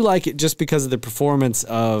do like it just because of the performance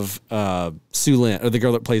of Sue Lin, or the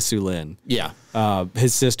girl that plays Sue Lin. Yeah.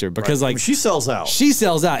 His sister, because like she sells out. She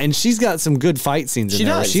sells out, and she's got some good fight scenes in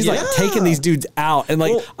there. Where she's like taking these dudes out, and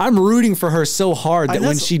like I'm rooting for her so hard that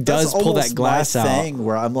when she does pull that glass out. Thing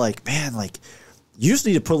where I'm like, man, like you just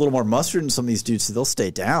need to put a little more mustard in some of these dudes so they'll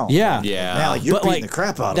stay down. Yeah. Yeah. Man, like, you're But, beating the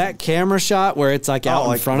crap out of them. That camera shot where it's like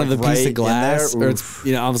out in front of the piece of glass, or it's,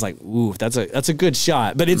 I was like, ooh, that's a good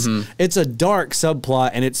shot. But it's a dark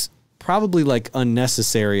subplot, and it's probably like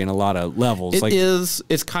unnecessary in a lot of levels.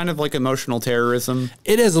 It's kind of like emotional terrorism.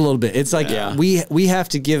 It is a little bit. It's like we have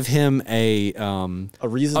to give him a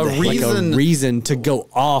reason to go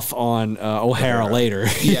off on O'Hara later.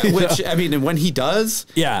 Yeah, which I mean, and when he does,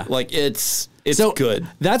 like it's so good.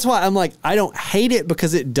 That's why I'm like, I don't hate it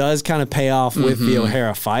because it does kind of pay off with the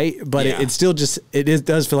O'Hara fight, but it still just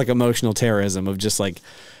does feel like emotional terrorism of just like,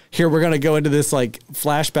 here, we're going to go into this like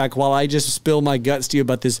flashback while I just spill my guts to you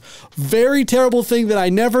about this very terrible thing that I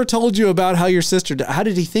never told you about how your sister died. How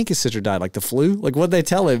did he think his sister died? Like the flu? Like what'd they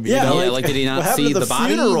tell him? Yeah, you know? Like did he not see the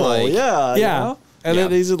body? Like, yeah. You know? And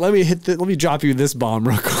then he said, let me drop you this bomb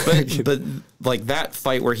real quick. But like that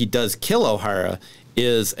fight where he does kill O'Hara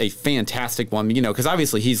is a fantastic one, because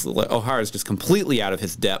obviously O'Hara's just completely out of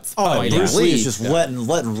his depth. Oh, Bruce Lee is just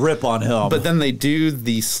letting rip on him. But then they do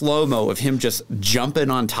the slow-mo of him just jumping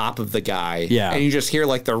on top of the guy. Yeah. And you just hear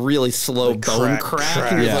like the really slow bone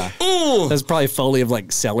crack. And you're like, ooh! That's probably Foley of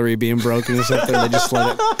like celery being broken or something. They just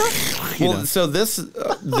let it. So this,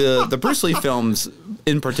 the Bruce Lee films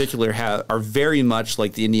in particular are very much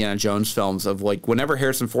like the Indiana Jones films of like whenever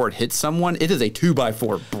Harrison Ford hits someone, it is a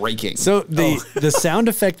 2x4 breaking. So the sound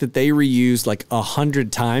effect that they reused like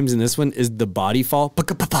 100 times in this one is the body fall.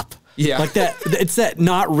 Yeah. Like that. It's that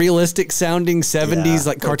not realistic sounding 70s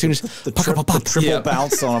like cartoonish. The triple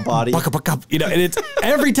bounce on a body. And it's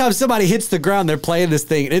every time somebody hits the ground, they're playing this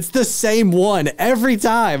thing. And it's the same one every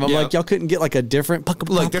time. I'm like, y'all couldn't get like a different.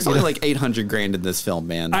 Look, there's only like $800,000 in this film,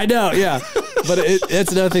 man. I know, yeah. But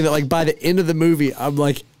it's another thing that like by the end of the movie, I'm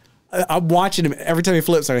like, I'm watching him every time he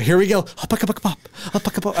flips. Like, here we go.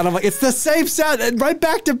 And I'm like, it's the same sound and right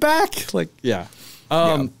back to back. Like, yeah.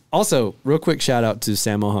 Also, real quick shout out to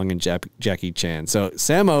Sammo Hung and Jackie Chan. So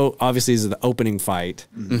Sammo obviously is the opening fight.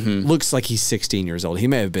 Looks like he's 16 years old. He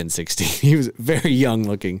may have been 16. He was very young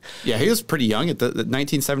looking. Yeah, he was pretty young at the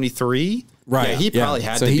 1973. Right. Yeah, he probably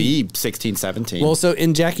had to be 16, 17. Well, so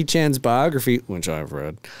in Jackie Chan's biography, which I've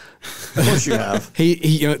read, of course you have.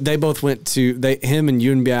 They both went to him and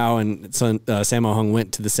Yun Biao and son Sammo Hung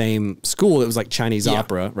went to the same school. It was like Chinese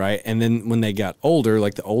opera, right? And then when they got older,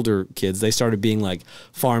 like the older kids, they started being like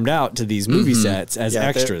farmed out to these movie sets as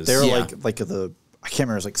extras. They were like the I can't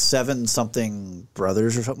remember. It was like 7 something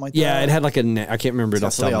brothers or something like that. Yeah, it had like I can't remember it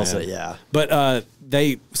off the top of my head. Yeah, but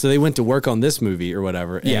they went to work on this movie or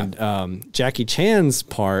whatever. And Jackie Chan's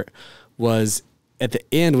part was at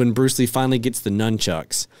the end when Bruce Lee finally gets the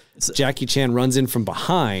nunchucks. Jackie Chan runs in from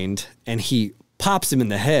behind and he pops him in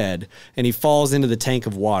the head and he falls into the tank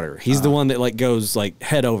of water. He's the one that like goes like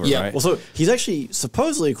head over. Yeah. Right? Well, so he's actually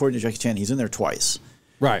supposedly, according to Jackie Chan, he's in there twice.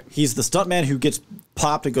 Right. He's the stuntman who gets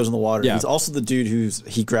popped and goes in the water. Yeah. He's also the dude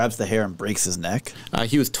he grabs the hair and breaks his neck.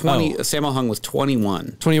 He was 20. Sammo Hung was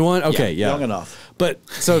 21. 21? Okay, yeah. Young enough. But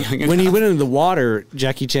so when he went into the water,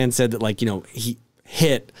 Jackie Chan said that like, he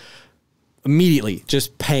hit immediately,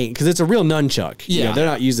 just pain, because it's a real nunchuck. Yeah. They're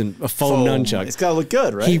not using a foam nunchuck. It's got to look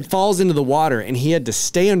good, right? He falls into the water and he had to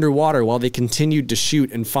stay underwater while they continued to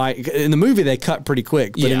shoot and fight. In the movie, they cut pretty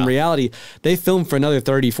quick, but in reality, they filmed for another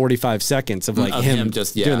 30, 45 45 of like him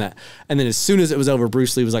just doing that. And then as soon as it was over,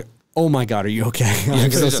 Bruce Lee was like, oh my God, are you okay? I'm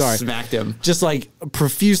so sorry. Smacked him. Just like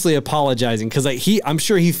profusely apologizing because like I'm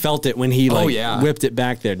sure he felt it when he whipped it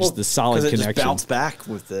back there. Just the solid connection. Just bounced back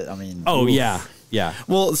with it. I mean, yeah. Yeah.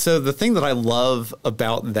 Well, so the thing that I love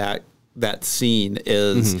about that scene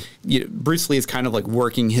is Bruce Lee is kind of like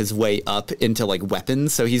working his way up into like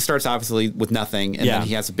weapons. So he starts obviously with nothing, and then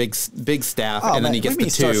he has a big staff, and then he gets the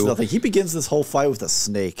two. Nothing. He begins this whole fight with a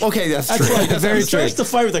snake. Okay, that's true. Right. Very true. He starts the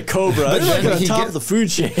fight with a cobra. But then like on top of the food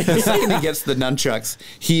chain. The second he gets the nunchucks,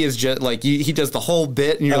 he is just like he does the whole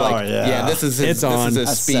bit, and you're this is his, this is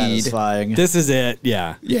his speed. Satisfying. This is it.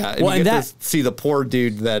 Yeah. Yeah. And you get to see the poor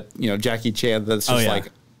dude that Jackie Chan that's just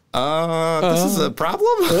like. This is a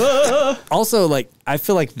problem. Also, like, I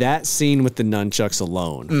feel like that scene with the nunchucks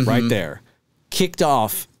alone, right there, kicked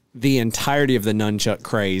off the entirety of the nunchuck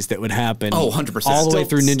craze that would happen. 100%. All the way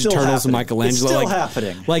through Ninja Turtles and Michelangelo. It's still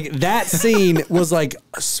happening. Like, that scene was like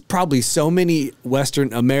probably so many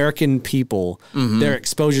Western American people, their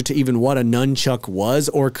exposure to even what a nunchuck was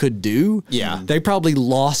or could do. Yeah. They probably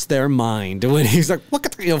lost their mind when he's like, look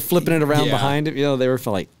at flipping it around behind him. They were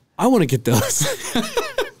like, I want to get those.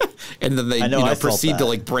 And then they proceed to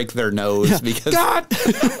like break their nose because God.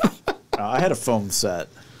 I had a foam set.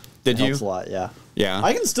 Did you? Helps a lot, yeah. Yeah.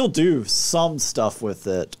 I can still do some stuff with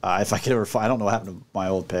it if I could ever find. I don't know what happened to my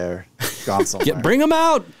old pair. Gone somewhere. Bring them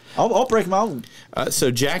out. I'll break him out.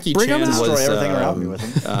 So Jackie Chan was everything around me with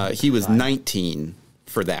him. He was 19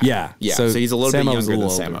 for that. Yeah. Yeah. So he's a little bit younger than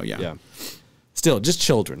older. Sammo. Yeah. Still, just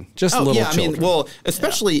children. Just little children. I mean, well,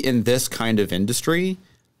 especially in this kind of industry.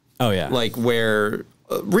 Oh, yeah. Like where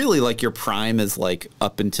really like your prime is like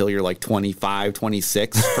up until you're like 25,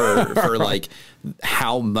 26 for like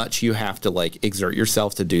how much you have to like exert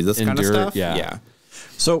yourself to do this kind of stuff. Yeah.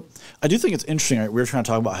 So I do think it's interesting. Right? We were trying to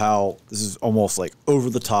talk about how this is almost like over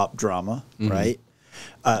the top drama, right?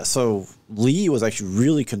 So Lee was actually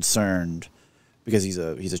really concerned because he's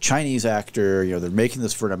a Chinese actor. You know, they're making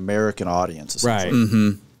this for an American audience, right?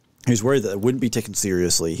 He's worried that it wouldn't be taken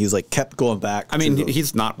seriously. He's like kept going back. I mean,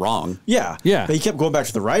 he's not wrong. Yeah. Yeah. But he kept going back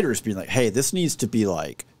to the writers being like, hey, this needs to be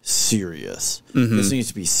like serious. This needs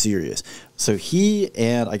to be serious. So he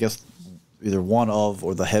and I guess either one of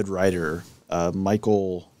or the head writer,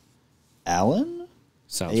 Michael Allen?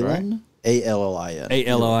 Sounds right. A-L-L-I-N.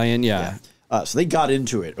 A-L-L-I-N, yeah. So they got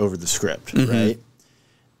into it over the script, right?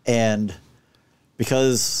 And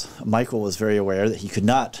because Michael was very aware that he could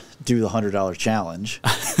not do the $100 challenge,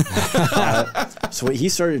 so what he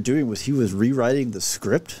started doing was he was rewriting the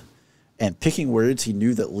script and picking words he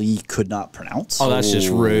knew that Lee could not pronounce. Oh, that's just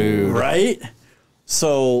rude. Right?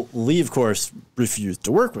 So Lee, of course, refused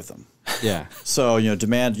to work with him. Yeah. So,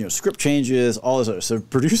 demand, script changes, all this other. So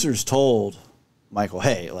producers told Michael,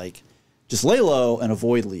 hey, like, just lay low and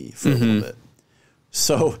avoid Lee for a little bit.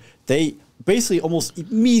 So they basically almost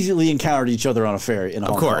immediately encountered each other on a ferry in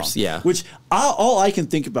Hong Kong. Of course, yeah. Which all I can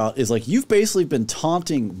think about is like you've basically been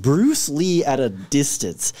taunting Bruce Lee at a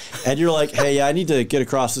distance, and you're like, "Hey, I need to get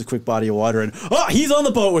across this quick body of water," and he's on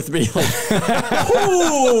the boat with me. Like,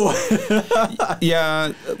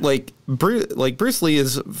 yeah, like Bruce Lee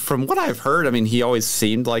is, from what I've heard. I mean, he always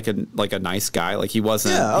seemed like a nice guy. Like he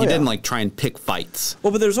wasn't. He didn't like try and pick fights.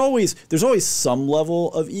 Well, but there's always some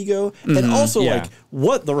level of ego, and also like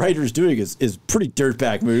what the writer's doing is pretty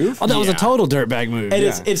dirtbag move. Oh, that was a total dirtbag move. And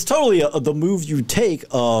it's totally the move you take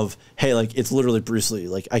of, hey, like it's literally Bruce Lee.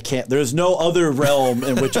 Like there's no other realm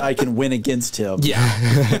in which I can win against him.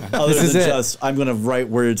 Yeah. Other than just I'm going to write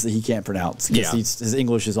words that he can't pronounce because his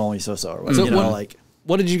English is only so. Or whatever, so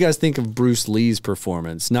what did you guys think of Bruce Lee's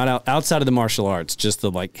performance? Not outside of the martial arts, just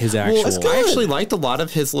his actual. Well, I actually liked a lot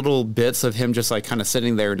of his little bits of him just like kind of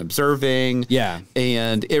sitting there and observing. Yeah,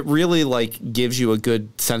 and it really like gives you a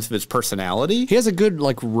good sense of his personality. He has a good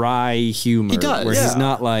like wry humor. He does, where he's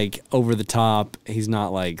not like over the top. He's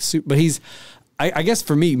not like but he's. I guess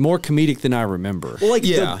for me, more comedic than I remember. Well, like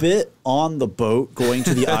the bit on the boat going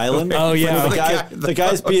to the island. Oh yeah, the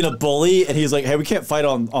guy's being a bully, and he's like, "Hey, we can't fight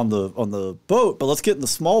on the boat, but let's get in the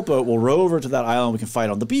small boat. We'll row over to that island. We can fight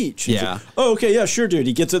on the beach." And like, oh, okay, yeah, sure, dude.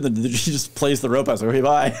 He gets in, and he just plays the rope. I was like, "Okay,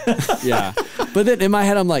 bye." Yeah, but then in my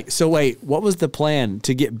head, I'm like, so wait, what was the plan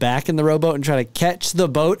to get back in the rowboat and try to catch the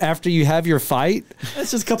boat after you have your fight? That's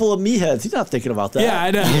just a couple of meatheads. He's not thinking about that. Yeah, I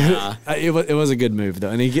know. Yeah. It was a good move though,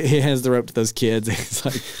 and he hands the rope to those kids. He's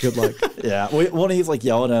like, good luck. Yeah. When he's like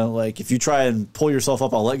yelling at him, like, if you try and pull yourself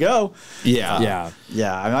up, I'll let go. Yeah.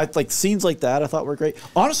 Yeah. I mean, like scenes like that I thought were great.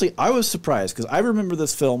 Honestly, I was surprised because I remember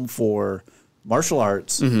this film for martial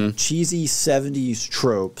arts, cheesy 70s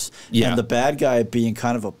tropes, and the bad guy being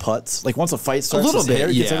kind of a putz. Like once a fight starts, his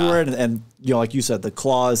hair gets everywhere, and like you said, the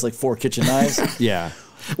claw is like 4 kitchen knives. Yeah.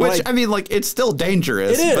 Which, I mean, like, it's still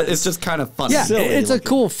dangerous, but it's just kind of funny. Yeah, it's a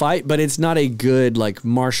cool fight, but it's not a good, like,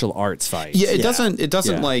 martial arts fight. Yeah, it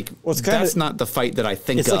doesn't like, that's not the fight that I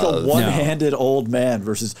think of. It's like a one-handed old man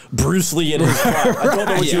versus Bruce Lee in his prime. I don't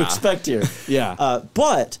know what you expect here. Yeah.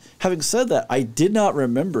 But, having said that, I did not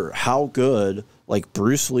remember how good, like,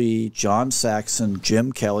 Bruce Lee, John Saxon,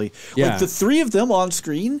 Jim Kelly, like, the three of them on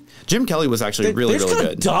screen. Jim Kelly was actually really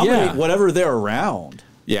good. Dominate whatever they're around.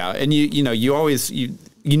 Yeah, and you always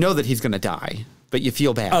you know that he's going to die, but you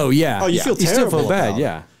feel bad. Oh, yeah. Oh, you feel terrible. You still feel bad,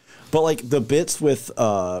 yeah. But, like, the bits with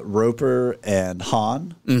Roper and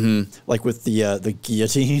Han, like with the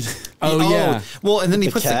guillotine. Oh, yeah. Well, and then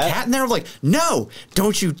he puts the cat in there. I'm like, no,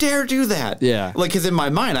 don't you dare do that. Yeah. Like, because in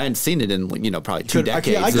my mind, I hadn't seen it in, probably 2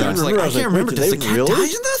 decades. I can't remember. Does the cat die in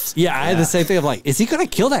this? Yeah, I had the same thing of like, is he going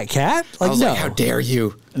to kill that cat? Like, I was no. like, how dare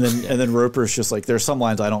you? And then Roper's just like, there's some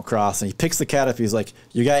lines I don't cross, and he picks the cat up. He's like,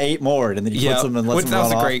 you got 8 more, and then he puts them and lets them run off.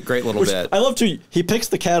 That was a great little bit. I love too. He picks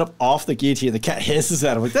the cat up off the guillotine, and the cat hisses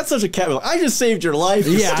at him. Like, that's such a cat. Like, I just saved your life.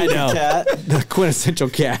 Yeah, I know. Cat. The quintessential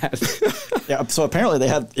cat. Yeah. So apparently they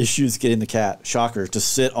had issues getting the cat, shocker, to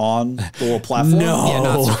sit on the little platform. No. Yeah,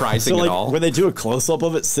 not surprising at all. When they do a close up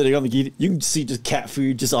of it sitting on the guillotine, you can see just cat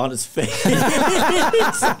food just on his face.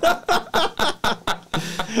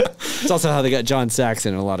 It's also how they got John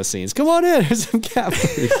Saxon in a lot of scenes. Come on in, here's some cat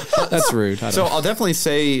food. That's rude. So I'll definitely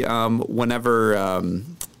say whenever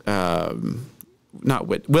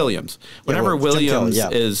Williams. Whenever Williams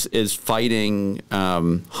is fighting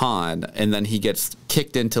Han, and then he gets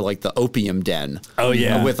kicked into like the opium den. Oh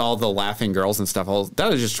yeah, with all the laughing girls and stuff.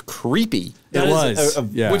 That is just creepy. It was,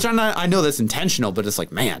 which I know that's intentional, but it's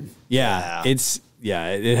like, man, it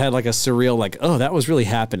had like a surreal, like, oh, that was really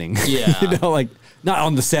happening. Yeah, you know, like not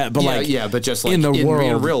on the set, but but just like in the world,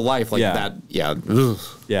 in real life, like that. Yeah,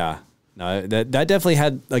 yeah. No, that definitely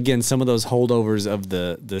had, again, some of those holdovers of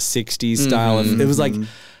the 60s style. It was like,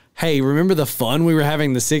 hey, remember the fun we were having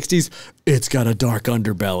in the 60s? It's got a dark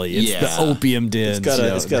underbelly. It's the opium dens.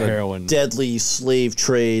 It's got a deadly slave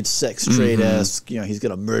trade, sex trade-esque. You know, he's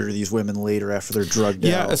going to murder these women later after they're drugged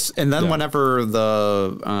out. Yes, and then whenever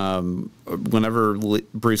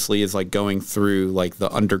Bruce Lee is like going through like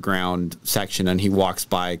the underground section and he walks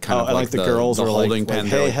by kind of like the girls are holding pen.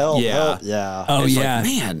 Hey, help, help. Yeah. Oh, yeah. Like,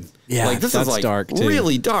 man. Yeah, like this is like dark too.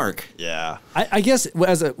 Really dark. Yeah, I guess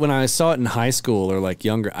when I saw it in high school or like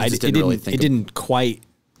younger, it didn't quite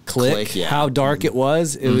click how dark it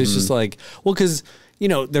was. It was just like, well, because you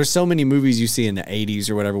know, there's so many movies you see in the 80s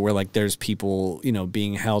or whatever where like there's people, you know,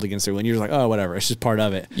 being held against their will, and you're just like, oh, whatever, it's just part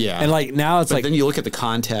of it. Yeah, and like now it's like, then you look at the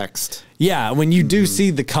context. Yeah, when you do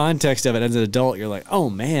see the context of it as an adult, you're like, oh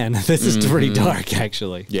man, this is pretty dark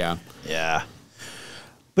actually. Yeah, yeah,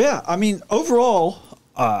 but yeah, I mean, overall.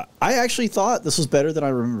 I actually thought this was better than I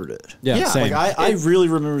remembered it. Yeah, same. Like I really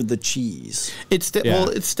remembered the cheese. Well,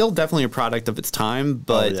 it's still definitely a product of its time,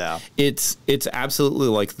 but it's absolutely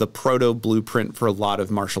like the proto blueprint for a lot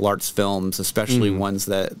of martial arts films, especially ones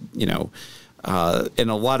that, you know,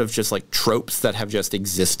 and a lot of just like tropes that have just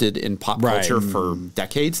existed in pop culture for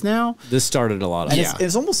decades now. This started a lot of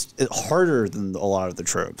it's almost harder than a lot of the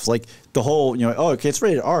tropes. Like the whole, you know, oh, okay, it's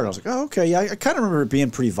rated R. And I was like, oh, okay, yeah, I kind of remember it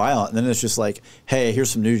being pretty violent. And then it's just like, hey,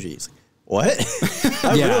 here's some nudity. What?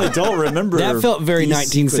 I really don't remember. That felt very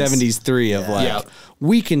 1970s 3 of like,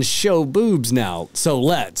 we can show boobs now, so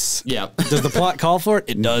let's. Yeah. Does the plot call for it?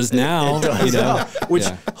 It does now. It does now. Which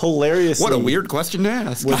hilariously. What a weird question to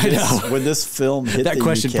ask. When this film hit that the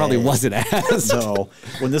question UK, probably wasn't asked. No.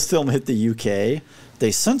 When this film hit the UK,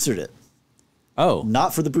 they censored it. Oh.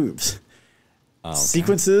 Not for the boobs. Oh, okay.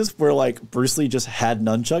 Sequences where like Bruce Lee just had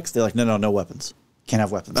nunchucks. They're like, no weapons. Can't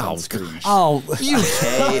have weapons on the screen. Oh,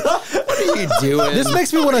 UK. What are you doing? This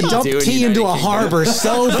makes me want to dump tea into a harbor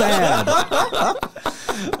so bad.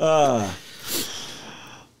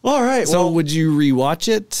 All right. So would you rewatch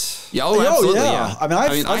it? Yeah, absolutely. Yeah. I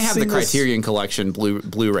mean, I have the Criterion Collection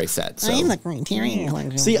Blu-ray set. So. I'm the Criterion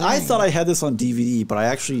Collection. See, I thought I had this on DVD, but I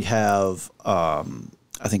actually have.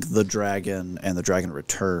 I think The Dragon and The Dragon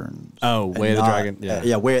Returns. Oh, Way of the Dragon.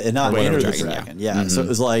 Yeah, and not Way of the Dragon. Yeah. So it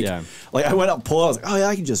was like, I went up and pulled. I was like, oh yeah,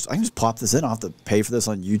 I can just pop this in. I'll have to pay for this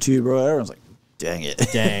on YouTube or whatever. I was like, dang it.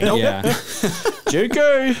 Dang. Yeah.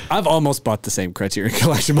 JK. I've almost bought the same Criterion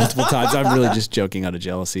Collection multiple times. I'm really just joking out of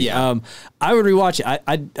jealousy. Yeah. I would rewatch it.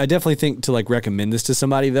 I definitely think to like recommend this to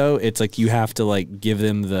somebody though. It's like you have to like give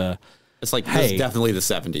them the. It's like, hey, this is definitely the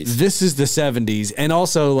 70s. This is the 70s. And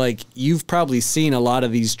also, like, you've probably seen a lot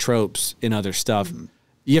of these tropes in other stuff.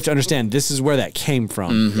 You have to understand, this is where that came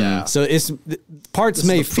from. Yeah. So parts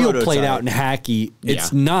may feel played out and hacky.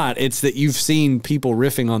 It's not. It's that you've seen people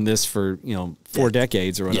riffing on this for, 4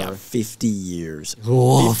 decades or whatever. Yeah, 50 years.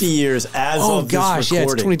 Whoa. 50 years as of this recording.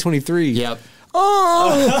 It's 2023. Yep.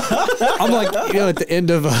 Oh, I'm like, at the end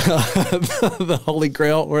of the Holy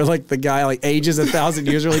Grail, where like the guy like ages 1,000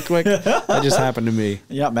 years really quick. That just happened to me.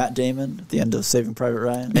 Yeah, Matt Damon at the end of Saving Private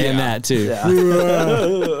Ryan, and that too.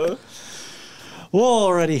 Yeah. Well,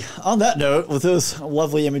 already on that note, with those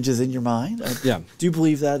lovely images in your mind, I do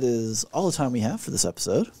believe that is all the time we have for this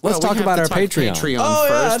episode. Let's talk about our Patreon.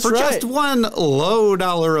 First. For just $1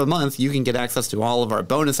 low a month, you can get access to all of our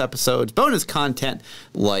bonus episodes, bonus content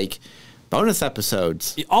like. Bonus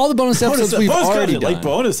episodes. All the bonus episodes we've already done. Like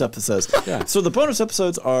bonus episodes. Yeah. So the bonus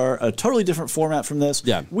episodes are a totally different format from this.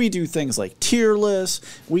 Yeah. We do things like tier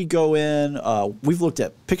lists. We go in. We've looked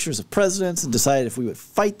at pictures of presidents and decided if we would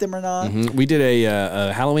fight them or not. We did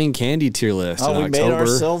a Halloween candy tier list in October. Made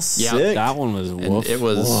ourselves sick. That one was woof. It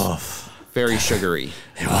was very sugary.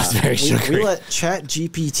 It was very sugary. We let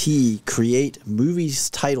ChatGPT create movies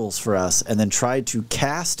titles for us and then tried to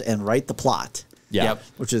cast and write the plot. Yeah.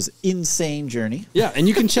 Which is insane journey. Yeah, and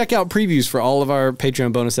you can check out previews for all of our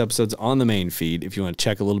Patreon bonus episodes on the main feed if you want to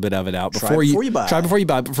check a little bit of it out before you buy. Try before you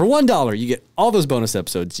buy. But for $1, you get all those bonus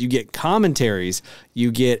episodes. You get commentaries.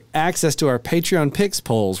 You get access to our Patreon picks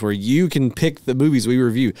polls where you can pick the movies we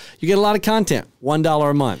review. You get a lot of content. $1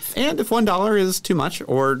 a month. And if $1 is too much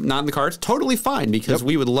or not in the cards, totally fine, because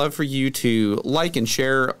we would love for you to like and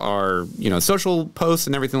share our social posts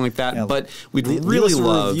and everything like that. But we'd really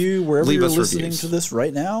love review wherever you're listening to this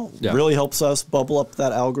right now. Really helps us bubble up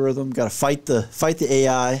that algorithm. Got to fight the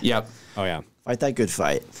AI. Yep. Oh yeah. Fight that good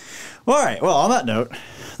fight. All right. Well, on that note,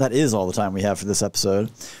 that is all the time we have for this episode.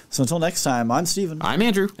 So until next time, I'm Steven. I'm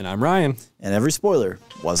Andrew. And I'm Ryan. And every spoiler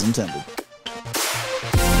was intended.